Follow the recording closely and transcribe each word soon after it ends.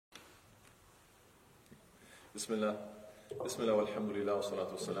Bismillah. Bismillah walhamdulillah wa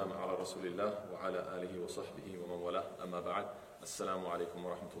salatu wassalamu ala rasulillah wa ala alihi wa sahbihi wa man wala amma ba'd. Assalamu alaikum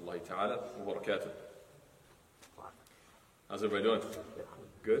wa rahmatullahi ta'ala wa barakatuh. How's everybody doing?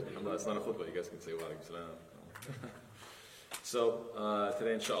 Good? Alhamdulillah, it's not a khutbah, you guys can say wa alaikum salam. So,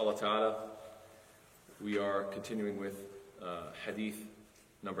 today inshaAllah ta'ala, we are continuing with Hadeeth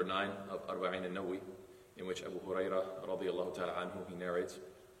number 9 of an-Nawawi, in which Abu Hurairah radiyallahu ta'ala anhu, he narrates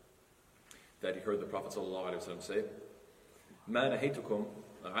that he heard the Prophet sallallahu alayhi wa sallam say, مَا نَهَيْتُكُمْ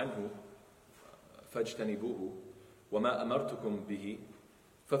عَنْهُ فَاجْتَنِبُوهُ وَمَا أَمَرْتُكُمْ بِهِ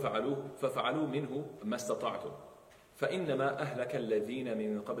فَفَعَلُوا مِنْهُ مَا اسْتَطَعْتُمْ فَإِنَّمَا أَهْلَكَ الَّذِينَ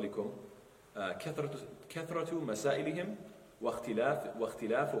مِنْ قَبْلِكُمْ كَثْرَةُ مَسَائِلِهِمْ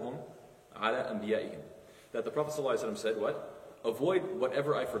وَاخْتِلَافُهُمْ عَلَى أَنْبِيَائِهِمْ. That the Prophet sallallahu alayhi wa sallam said, what? Avoid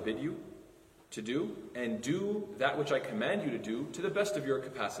whatever I forbid you to do, and do that which I command you to do to the best of your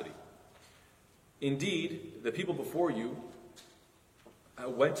capacity. Indeed, the people before you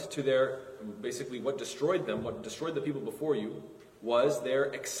went to their, basically what destroyed them, what destroyed the people before you, was their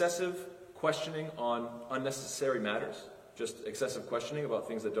excessive questioning on unnecessary matters, just excessive questioning about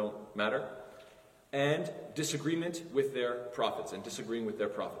things that don't matter, and disagreement with their prophets, and disagreeing with their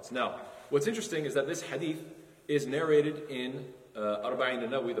prophets. Now, what's interesting is that this hadith is narrated in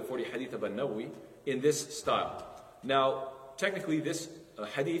an-Nawawi, the 40 hadith of an-Nawawi, in this style. Now, technically this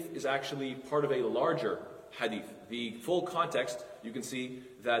hadith is actually part of a larger hadith. The full context, you can see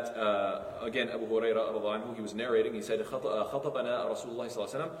that, again, Abu Hurairah radhiyallahu anhu, he was narrating, he said, خَطَبَنَا رَسُولُ اللَّهِ صَلَّى اللَّهُ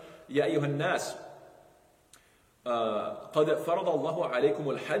عَلَيْهِ وسلم يَا أَيُّهَا النَّاسِ قَدْ فَرَضَ اللَّهُ عَلَيْكُمُ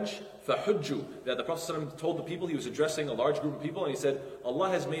الْحَجِّ فَحُجُّوا. That the Prophet ﷺ told the people, he was addressing a large group of people, and he said, Allah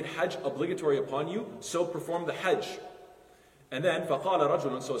has made Hajj obligatory upon you, so perform the Hajj. And then, فَقَالَ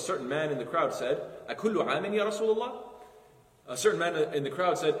رَجُلٌ, so a certain man in the crowd said, أَكُلُّ عَامٍ يَا رَسُولَ اللَّهِ. A certain man in the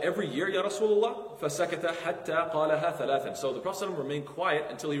crowd said, every year, Ya Rasulullah, فَسَكَتَ حَتَّى قَالَهَا ثَلَاثًا. So the Prophet ﷺ remained quiet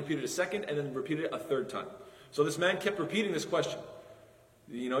until he repeated a second, and then repeated it a third time. So this man kept repeating this question.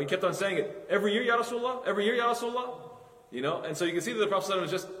 He kept on saying it, every year, Ya Rasulullah, every year, Ya Rasulullah. And so you can see that the Prophet ﷺ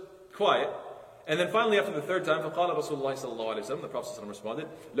was just quiet. And then finally, after the third time, فَقَالَ رَسُولُ اللَّهِ صَلَّى اللَّهُ عَلَيْهِ وسلم, the Prophet ﷺ responded,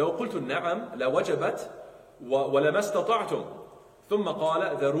 لَوْ قُلْتُ النَّعَمْ لَوَجَبَتْ وَلَمَا اسْتَطَعْتُمْ ثُمَّ قَالَ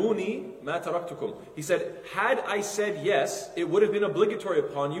ذَرُونِي مَا تَرَكْتُكُمْ. He said, had I said yes, it would have been obligatory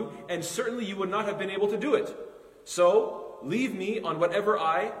upon you, and certainly you would not have been able to do it. So, leave me on whatever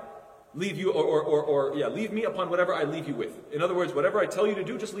I leave you, leave me upon whatever I leave you with. In other words, whatever I tell you to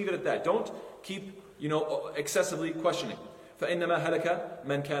do, just leave it at that. Don't keep, excessively questioning. فَإِنَّمَا هَلَكَ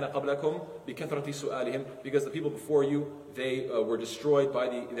مَنْ كَانَ قَبْلَكُمْ بِكَثْرَةِ سُؤَالِهِمْ. Because the people before you, they were destroyed by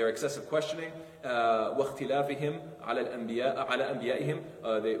their excessive questioning, وَاخْتِلَافِهِمْ عَلَى أَنْبِيَائِهِمْ,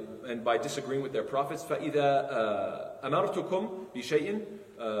 and by disagreeing with their prophets. فَإِذَا أَمَرْتُكُمْ بِشَيْءٍ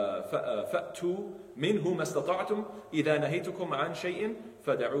فَأْتُوا مِنْهُ مَا اسْتَطَعْتُمْ إِذَا نَهَيْتُكُمْ عَنْ شَيْءٍ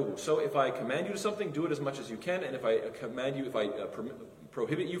فَدَعُوهُ. So if I command you to something, do it as much as you can, and if I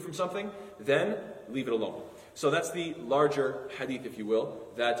prohibit you from something, then leave it alone. So that's the larger hadith, if you will,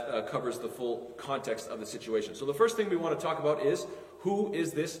 that covers the full context of the situation. So the first thing we want to talk about is, who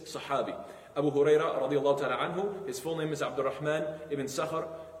is this Sahabi? Abu Hurairah radiyallahu ta'ala anhu, his full name is Abdurrahman ibn Sakhr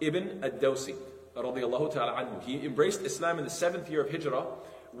ibn ad-Dawsi radiyallahu ta'ala anhu. He embraced Islam in the 7th year of Hijrah,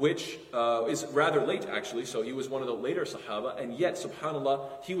 which is rather late actually, so he was one of the later Sahaba, and yet,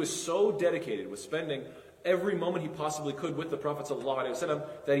 subhanAllah, he was so dedicated with spending every moment he possibly could with the Prophet ﷺ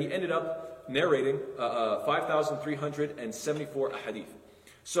that he ended up narrating 5,374 ahadith.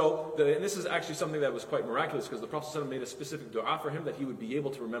 So, and this is actually something that was quite miraculous, because the Prophet ﷺ made a specific dua for him that he would be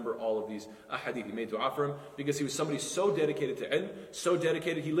able to remember all of these ahadith. He made dua for him because he was somebody so dedicated to ilm, so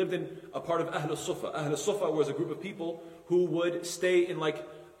dedicated. He lived in a part of Ahl al-Sufa. Ahl al-Sufa was a group of people who would stay in,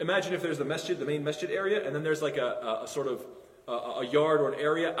 imagine if there's the masjid, the main masjid area, and then there's like a sort of a yard or an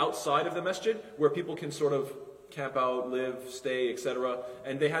area outside of the masjid where people can sort of camp out, live, stay, etc.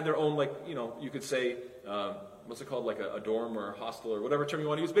 And they had their own, you could say, what's it called, like a dorm or a hostel or whatever term you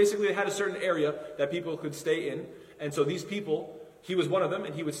want to use. Basically, they had a certain area that people could stay in. And so these people, he was one of them,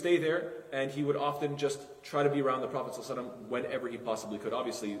 and he would stay there, and he would often just try to be around the Prophet ﷺ whenever he possibly could.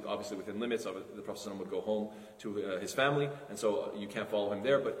 Obviously within limits. The Prophet ﷺ would go home to his family, and so you can't follow him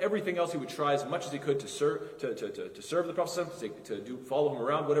there. But everything else, he would try as much as he could to serve the Prophet ﷺ, follow him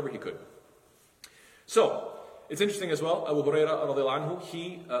around, whatever he could. So, it's interesting as well, Abu Hurairah radiyallahu anhu,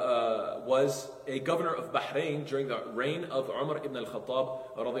 he was a governor of Bahrain during the reign of Umar ibn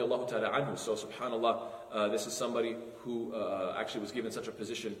al-Khattab radiyallahu ta'ala anhu. So subhanallah, this is somebody who actually was given such a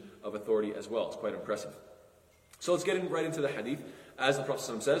position of authority as well. It's quite impressive. So let's get right into the hadith. As the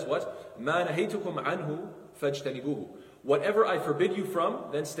Prophet says, what? مَا نَهَيْتُكُمْ عَنْهُ فَاجْتَنِبُوهُ. Whatever I forbid you from,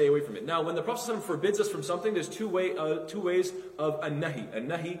 then stay away from it. Now, when the Prophet ﷺ forbids us from something, there's two ways of an-nahi.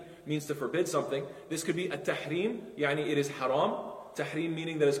 An-nahi means to forbid something. This could be a-tahrim, yani it is haram. Tahrim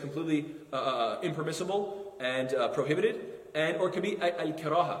meaning that it's completely impermissible and prohibited. Or it could be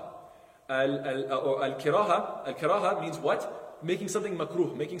al-karaha. Al-karaha means what? Making something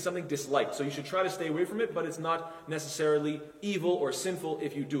makruh, making something disliked. So you should try to stay away from it, but it's not necessarily evil or sinful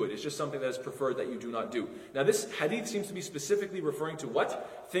if you do it. It's just something that is preferred that you do not do. Now this hadith seems to be specifically referring to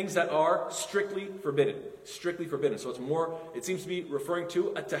what? Things that are strictly forbidden. Strictly forbidden. So it seems to be referring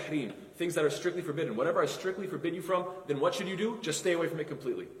to at-tahrim. Things that are strictly forbidden. Whatever I strictly forbid you from, then what should you do? Just stay away from it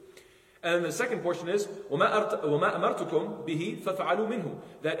completely. And then the second portion is وَمَا أَمَرْتُكُمْ بِهِ فَفَعَلُوا مِنْهُ.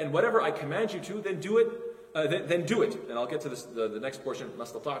 That and whatever I command you to, then do it. Then do it. And I'll get to this, the next portion,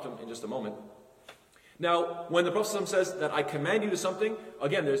 مَسْتَطَعْتُمْ, in just a moment. Now, when the Prophet ﷺ says that I command you to something,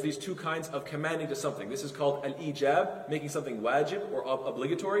 again, there's these two kinds of commanding to something. This is called al-ijab, making something wajib or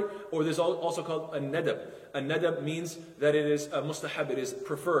obligatory, or there's also called an-nadab. An-nadab means that it is mustahab, it is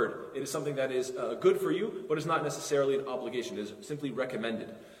preferred. It is something that is good for you, but it's not necessarily an obligation. It is simply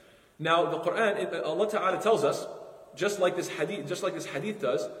recommended. Now, the Quran, Allah Ta'ala tells us, just like this hadith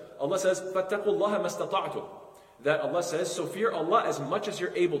does, Allah says, فَاتَّقُوا اللَّهَ مَسْتَطَعْتُمْ. That Allah says, so fear Allah as much as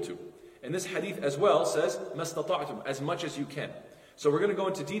you're able to. And this hadith as well says, مَسْتَطَعْتُمْ, as much as you can. So we're going to go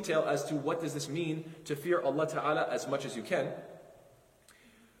into detail as to what does this mean to fear Allah Ta'ala as much as you can.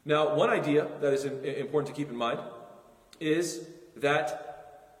 Now, one idea that is important to keep in mind is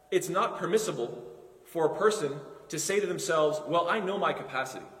that it's not permissible for a person to say to themselves, well, I know my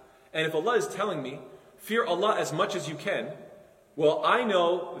capacity. And if Allah is telling me, fear Allah as much as you can, well, I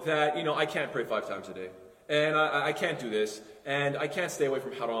know that, I can't pray 5 times a day. And I can't do this. And I can't stay away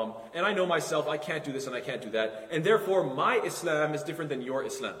from haram. And I know myself, I can't do this and I can't do that. And therefore, my Islam is different than your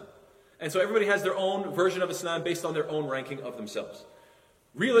Islam. And so everybody has their own version of Islam based on their own ranking of themselves.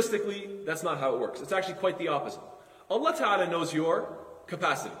 Realistically, that's not how it works. It's actually quite the opposite. Allah Ta'ala knows your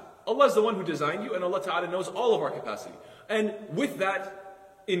capacity. Allah is the one who designed you, and Allah Ta'ala knows all of our capacity. And with that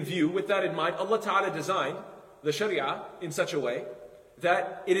in view, with that in mind, Allah Ta'ala designed the Sharia in such a way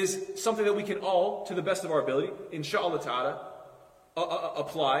that it is something that we can all, to the best of our ability, inshaAllah Ta'ala,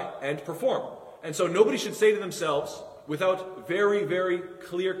 apply and perform. And so nobody should say to themselves, without very, very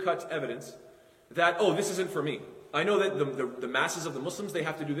clear-cut evidence, that, oh, this isn't for me. I know that the masses of the Muslims, they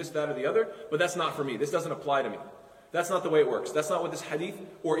have to do this, that, or the other, but that's not for me. This doesn't apply to me. That's not the way it works. That's not what this hadith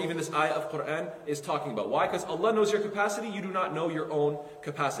or even this ayah of Quran is talking about. Why? Because Allah knows your capacity, you do not know your own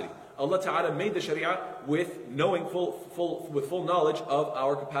capacity. Allah Ta'ala made the Sharia with knowing with full knowledge of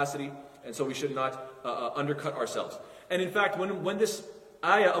our capacity, and so we should not undercut ourselves. And in fact, when this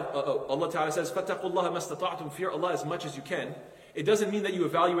ayah of Allah Ta'ala says, فَاتَّقُوا اللَّهَ مَسْتَطَعْتُمْ, fear Allah as much as you can, it doesn't mean that you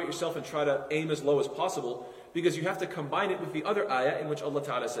evaluate yourself and try to aim as low as possible, because you have to combine it with the other ayah in which Allah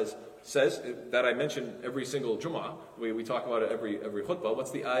Ta'ala says that I mention every single Jum'ah. We talk about it every khutbah.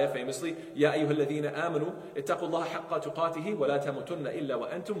 What's the ayah famously? Ya ayyuha alladhina amanu ittaqullaha haqqa tuqatihi wa la tamutunna illa wa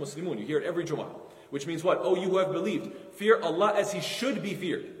antum muslimun. You hear it every Jum'ah. Which means what? Oh, you who have believed, fear Allah as He should be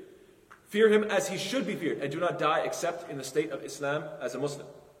feared. Fear Him as He should be feared, and do not die except in the state of Islam as a Muslim.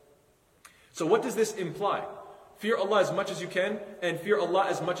 So what does this imply? Fear Allah as much as you can, and fear Allah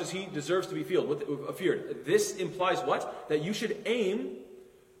as much as He deserves to be feared. This implies what? That you should aim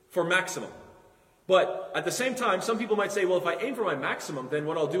for maximum. But at the same time, some people might say, well, if I aim for my maximum, then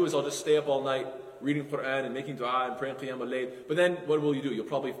what I'll do is I'll just stay up all night reading Quran and making dua and praying Qiyam al-Layl. But then what will you do? You'll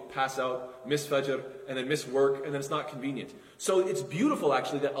probably pass out, miss Fajr, and then miss work, and then it's not convenient. So it's beautiful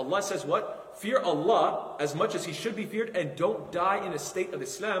actually that Allah says what? Fear Allah as much as He should be feared, and don't die in a state of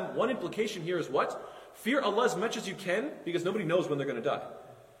Islam. One implication here is what? Fear Allah as much as you can, because nobody knows when they're going to die.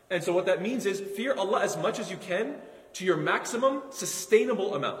 And so what that means is, fear Allah as much as you can to your maximum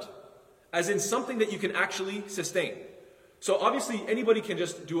sustainable amount. As in something that you can actually sustain. So obviously anybody can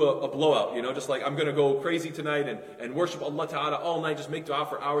just do a blowout, just like I'm going to go crazy tonight and worship Allah Ta'ala all night, just make dua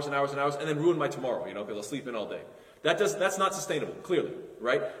for hours and hours and hours, and then ruin my tomorrow, because I'll sleep in all day. That's not sustainable, clearly,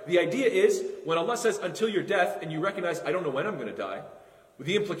 right? The idea is, when Allah says until your death, and you recognize, I don't know when I'm going to die,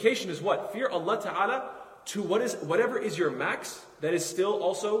 the implication is what? Fear Allah Ta'ala to whatever is your max that is still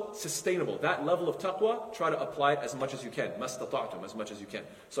also sustainable. That level of taqwa, try to apply it as much as you can. مَسْتَطَعْتُمْ, as much as you can.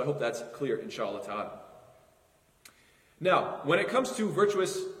 So I hope that's clear, inshaAllah Ta'ala. Now, when it comes to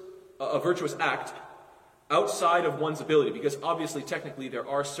a virtuous act outside of one's ability, because obviously, technically, there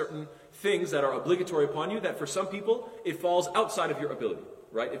are certain things that are obligatory upon you that for some people, it falls outside of your ability,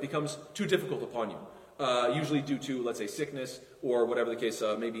 right? It becomes too difficult upon you. Usually due to, let's say, sickness or whatever the case,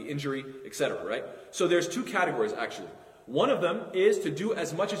 maybe injury, etc., right? So there's two categories, actually. One of them is to do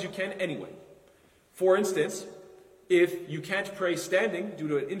as much as you can anyway. For instance, If you can't pray standing due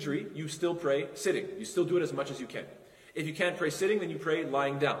to an injury, you still pray sitting. You still do it as much as you can. If you can't pray sitting, then you pray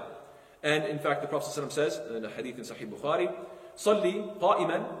lying down. And in fact, the Prophet ﷺ says in a hadith in Sahih Bukhari, صلي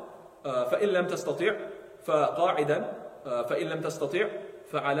قائما فإن لم تستطع فقاعدا فإن لم تستطع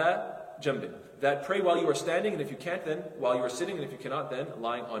فعلى جنب. That pray while you are standing, and if you can't, then while you are sitting, and if you cannot, then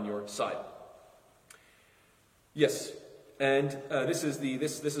lying on your side. Yes, and this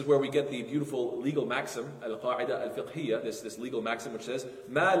is where we get the beautiful legal maxim, al-qa'ida al-fiqhiyya, this legal maxim which says,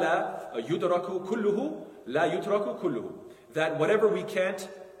 ما لا يدرك كله لا يترك كله. That whatever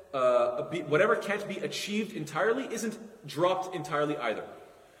can't be achieved entirely isn't dropped entirely either.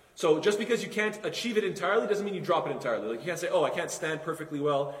 So just because you can't achieve it entirely doesn't mean you drop it entirely. Like you can't say, oh, I can't stand perfectly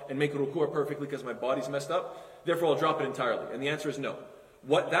well and make ruku' perfectly because my body's messed up, therefore I'll drop it entirely. And the answer is no.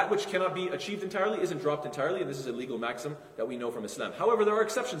 That which cannot be achieved entirely isn't dropped entirely, and this is a legal maxim that we know from Islam. However, there are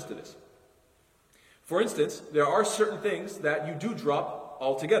exceptions to this. For instance, there are certain things that you do drop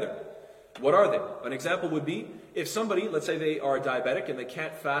altogether. What are they? An example would be if somebody, let's say they are diabetic and they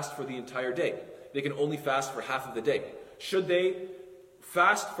can't fast for the entire day. They can only fast for half of the day. Should they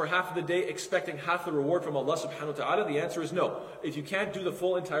fast for half of the day expecting half the reward from Allah subhanahu wa ta'ala? The answer is no. If you can't do the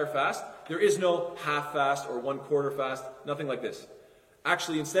full entire fast, there is no half fast or 1/4 fast, nothing like this.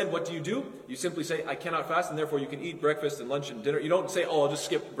 Actually, instead, what do? You simply say, I cannot fast, and therefore you can eat breakfast and lunch and dinner. You don't say, oh, I'll just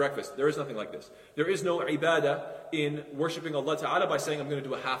skip breakfast. There is nothing like this. There is no ibadah in worshipping Allah ta'ala by saying, I'm going to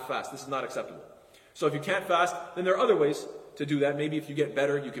do a half fast. This is not acceptable. So if you can't fast, then there are other ways to do that. Maybe if you get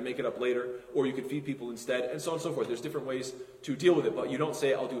better, you can make it up later, or you can feed people instead, and so on and so forth. There's different ways to deal with it, but you don't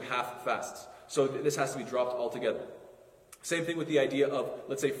say, I'll do half fasts. So this has to be dropped altogether. Same thing with the idea of,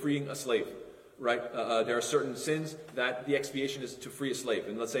 let's say, freeing a slave. Right? There are certain sins that the expiation is to free a slave.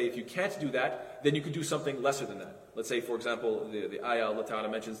 And let's say if you can't do that, then you could do something lesser than that. Let's say, for example, the ayah Allah Ta'ala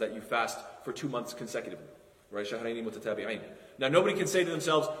mentions that you fast for 2 months consecutively. Right? شهرين متتابعين. Now nobody can say to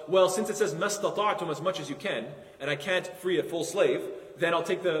themselves, well, since it says مَسْتَطَعْتُمْ as much as you can, and I can't free a full slave, then I'll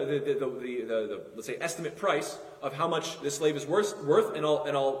take the let's say estimate price of how much this slave is worth, and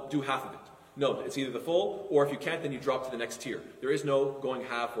I'll do half of it. No, it's either the full, or if you can't, then you drop to the next tier. There is no going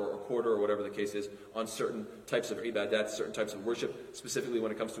half or a quarter or whatever the case is on certain types of ibadat, certain types of worship, specifically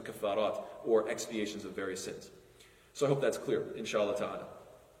when it comes to kafarat or expiations of various sins. So I hope that's clear, inshallah ta'ala.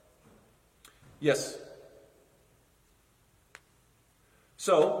 Yes.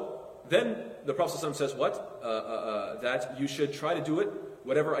 So, then the Prophet ﷺ says what? That you should try to do it,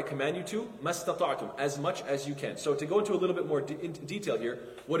 whatever I command you to, mastata'tum, as much as you can. So to go into a little bit more into detail here,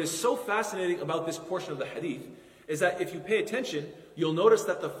 what is so fascinating about this portion of the hadith is that if you pay attention, you'll notice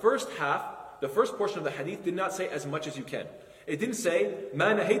that the first portion of the hadith did not say as much as you can. It didn't say,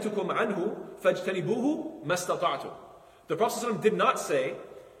 مَا نَهَيْتُكُمْ عَنْهُ فَاجْتَنِبُوهُ مَسْتَطَعْتُمْ. The Prophet ﷺ did not say,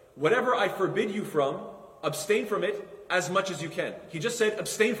 whatever I forbid you from, abstain from it as much as you can. He just said,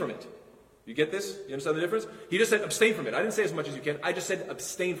 abstain from it. You get this? You understand the difference? He just said abstain from it. I didn't say as much as you can. I just said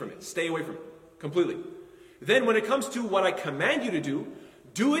abstain from it. Stay away from it. Completely. Then when it comes to what I command you to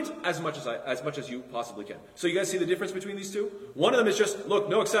do it as much as you possibly can. So you guys see the difference between these two? One of them is just, look,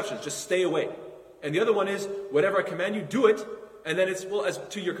 no exceptions, just stay away. And the other one is, whatever I command you, do it, and then it's, well, as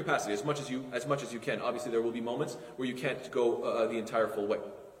to your capacity, as much as you can. Obviously there will be moments where you can't go the entire full way.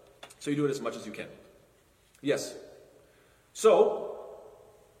 So you do it as much as you can. Yes. So,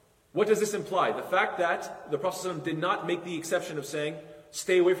 what does this imply? The fact that the Prophet ﷺ did not make the exception of saying,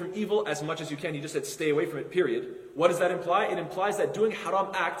 stay away from evil as much as you can. He just said, stay away from it, period. What does that imply? It implies that doing haram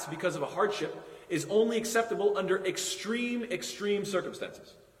acts because of a hardship is only acceptable under extreme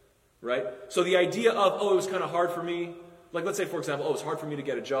circumstances. Right? So the idea of, oh, it was kind of hard for me. Like, let's say, for example, oh, it's hard for me to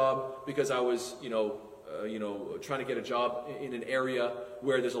get a job because I was, trying to get a job in an area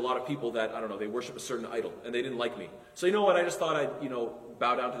where there's a lot of people that, I don't know, they worship a certain idol and they didn't like me. So you know what, I just thought I'd,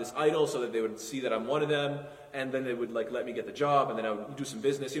 bow down to this idol so that they would see that I'm one of them, and then they would let me get the job, and then I would do some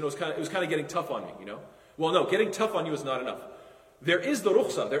business. It was kind of getting tough on me, Well, no, getting tough on you is not enough. There is the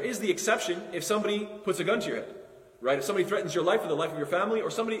rukhsa, there is the exception if somebody puts a gun to your head, right? If somebody threatens your life or the life of your family,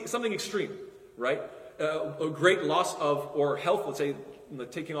 or something extreme, right? A great loss or health, let's say,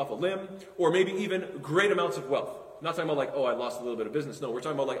 taking off a limb, or maybe even great amounts of wealth. I'm not talking about I lost a little bit of business. No, we're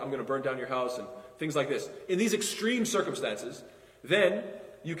talking about I'm going to burn down your house and things like this. In these extreme circumstances, then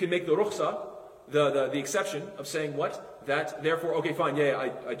you can make the rukhsa, the exception of saying what? That therefore, okay, fine,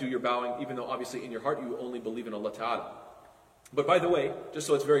 I do your bowing, even though obviously in your heart you only believe in Allah Ta'ala. But by the way, just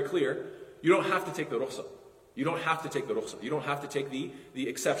so it's very clear, you don't have to take the rukhsa. You don't have to take the rukhsa. You don't have to take the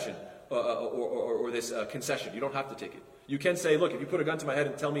exception or this concession. You don't have to take it. You can say, look, if you put a gun to my head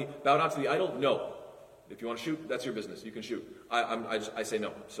and tell me, bow down to the idol, no. If you want to shoot, that's your business. You can shoot. I say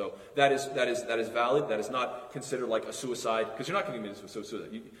no. So that is valid. That is not considered like a suicide, because you're not committing suicide.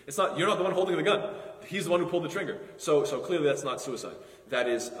 You're not the one holding the gun. He's the one who pulled the trigger. So clearly that's not suicide. That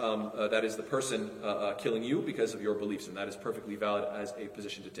is the person killing you because of your beliefs, and that is perfectly valid as a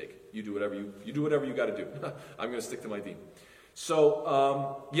position to take. You do whatever you got to do. I'm going to stick to my deen.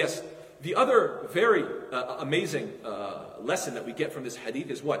 So yes, the other very amazing lesson that we get from this hadith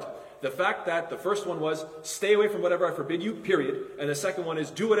is what? The fact that the first one was, stay away from whatever I forbid you, period. And the second one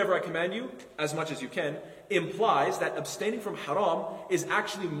is, do whatever I command you, as much as you can, implies that abstaining from haram is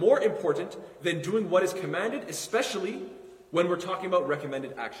actually more important than doing what is commanded, especially when we're talking about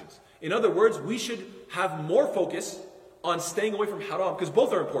recommended actions. In other words, we should have more focus on staying away from haram, because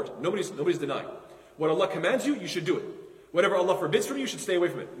both are important. Nobody's denying. What Allah commands you, you should do it. Whatever Allah forbids from you, you should stay away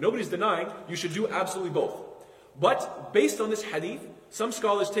from it. Nobody's denying you should do absolutely both. But based on this hadith, some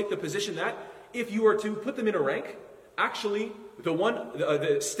scholars take the position that if you were to put them in a rank, actually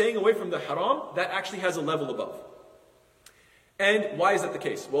the staying away from the haram, that actually has a level above. And why is that the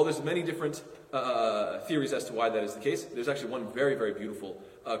case? Well, there's many different theories as to why that is the case. There's actually one very, very beautiful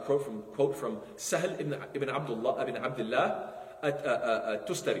quote from Sahl ibn Abdullah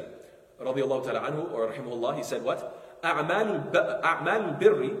at-Tustari, radiyallahu ta'ala anhu, or rahimahullah. He said what? أعمال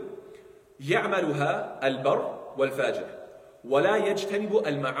البر يعملها البر والفاجر ولا يجتنب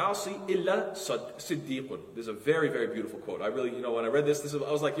المعاصي إلا صديق. This is a very, very beautiful quote. I really, when I read this, I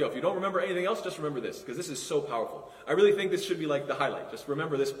was like, if you don't remember anything else, just remember this, because this is so powerful. I really think this should be like the highlight. Just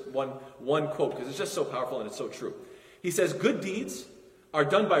remember this one quote, because it's just so powerful and it's so true. He says, good deeds are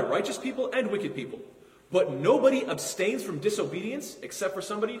done by righteous people and wicked people, but nobody abstains from disobedience except for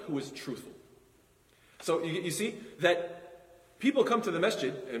somebody who is truthful. So you see that people come to the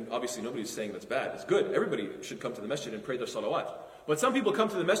masjid, and obviously nobody's saying that's bad. It's good. Everybody should come to the masjid and pray their salawat. But some people come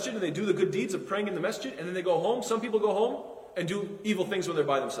to the masjid and they do the good deeds of praying in the masjid, and then they go home. Some people go home and do evil things when they're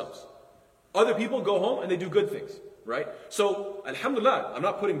by themselves. Other people go home and they do good things, right? So, alhamdulillah, I'm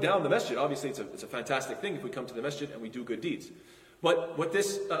not putting down the masjid. Obviously, it's a fantastic thing if we come to the masjid and we do good deeds. But what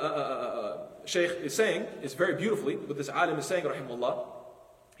this shaykh is saying is very beautifully, what this alim is saying, rahimahullah,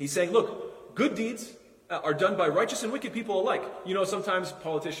 he's saying, look, good deeds are done by righteous and wicked people alike. Sometimes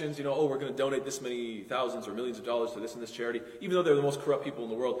politicians, we're going to donate this many thousands or millions of dollars to this and this charity, even though they're the most corrupt people in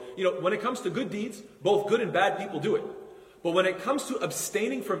the world. When it comes to good deeds, both good and bad people do it. But when it comes to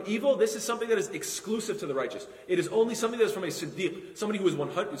abstaining from evil, this is something that is exclusive to the righteous. It is only something that is from a siddiq, somebody who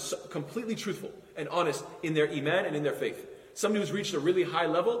is completely truthful and honest in their iman and in their faith. Somebody who's reached a really high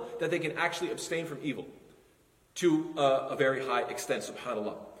level that they can actually abstain from evil to a very high extent,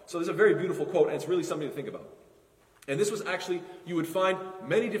 subhanAllah. So there's a very beautiful quote, and it's really something to think about. And this was actually, you would find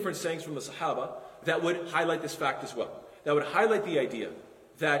many different sayings from the Sahaba that would highlight this fact as well. That would highlight the idea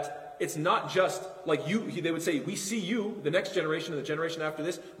that it's not just like they would say, we see you, the next generation and the generation after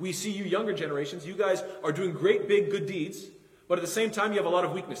this, we see you younger generations, you guys are doing great big good deeds, but at the same time you have a lot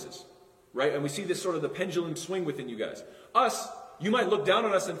of weaknesses, right? And we see this sort of the pendulum swing within you guys. Us, you might look down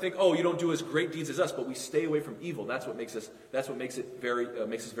on us and think, you don't do as great deeds as us, but we stay away from evil. That's what makes us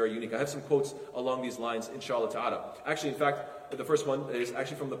very unique. I have some quotes along these lines, inshallah ta'ala. Actually, in fact, the first one is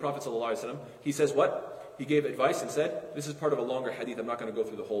actually from the Prophet sallallahu alaihi wasallam. He says what? He gave advice and said, this is part of a longer hadith, I'm not going to go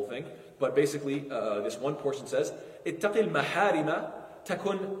through the whole thing, but basically, this one portion says, اتَّقِ الْمَحَارِمَ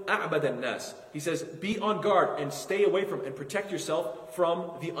تَكُنْ أَعْبَدَ النَّاسِ. He says, be on guard and stay away from and protect yourself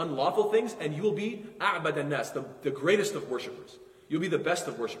from the unlawful things, and you will be أَعْبَدَ النَّاسِ, the greatest of worshippers. You'll be the best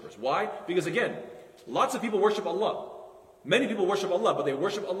of worshippers. Why? Because again, lots of people worship Allah. Many people worship Allah, but they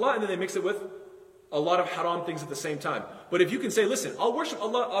worship Allah and then they mix it with a lot of haram things at the same time. But if you can say, listen, I'll worship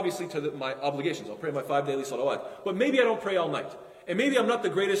Allah obviously to my obligations. I'll pray my 5 daily salawat. But maybe I don't pray all night. And maybe I'm not the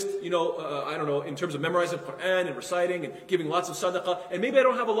greatest, in terms of memorizing Quran and reciting and giving lots of sadaqah. And maybe I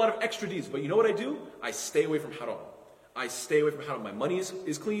don't have a lot of extra deeds. But you know what I do? I stay away from haram. I stay away from haram. My money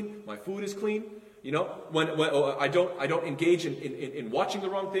is clean. My food is clean. When I don't engage in watching the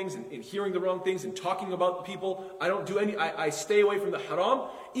wrong things, in hearing the wrong things, in talking about people. I don't do I stay away from the haram,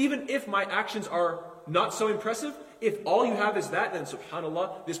 even if my actions are not so impressive. If all you have is that, then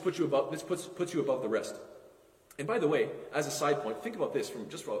subhanallah, this puts you above the rest. And by the way, as a side point, think about this from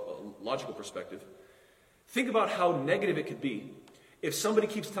a logical perspective. Think about how negative it could be if somebody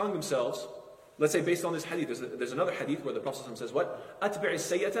keeps telling themselves, let's say based on this hadith, there's another hadith where the Prophet says what? أَتْبِعِ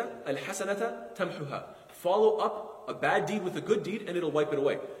السَّيَّةَ الْحَسَنَةَ تَمْحُهَا. Follow up a bad deed with a good deed and it'll wipe it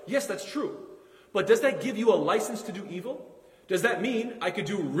away. Yes, that's true. But does that give you a license to do evil? Does that mean I could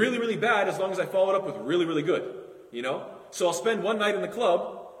do really, really bad as long as I follow it up with really, really good? So I'll spend one night in the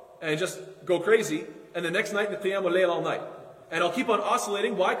club and just go crazy, and the next night in the Qiyam al-Layl all night. And I'll keep on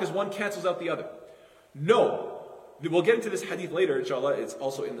oscillating. Why? Because one cancels out the other. No. We'll get into this hadith later, inshallah. It's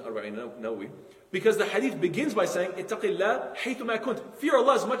also in the an-Nawawi. Because the hadith begins by saying, ittaqillah haythuma kunt. Fear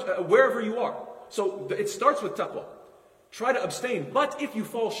Allah as much wherever you are. So it starts with taqwa. Try to abstain. But if you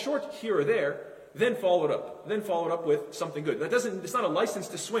fall short here or there, then follow it up. Then follow it up with something good. It's not a license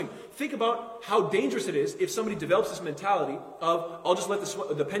to swing. Think about how dangerous it is if somebody develops this mentality of, I'll just let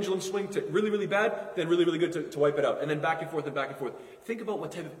the pendulum swing to really, really bad, then really, really good to wipe it out. And then back and forth and back and forth. Think about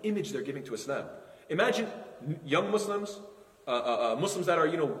what type of image they're giving to Islam. Imagine young Muslims, Muslims that are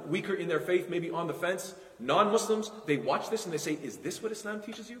weaker in their faith, maybe on the fence, non-Muslims, they watch this and they say, is this what Islam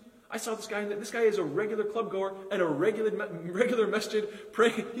teaches you? I saw this guy is a regular club goer and a regular masjid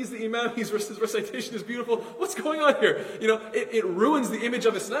praying. He's the Imam, his recitation is beautiful. What's going on here? It ruins the image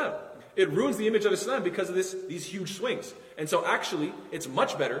of Islam. It ruins the image of Islam because of these huge swings. And so actually, it's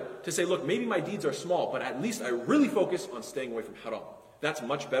much better to say, look, maybe my deeds are small, but at least I really focus on staying away from haram. That's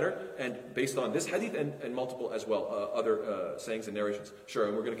much better, and based on this hadith and multiple as well, other sayings and narrations. Sure,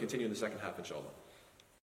 and we're going to continue in the second half, inshallah.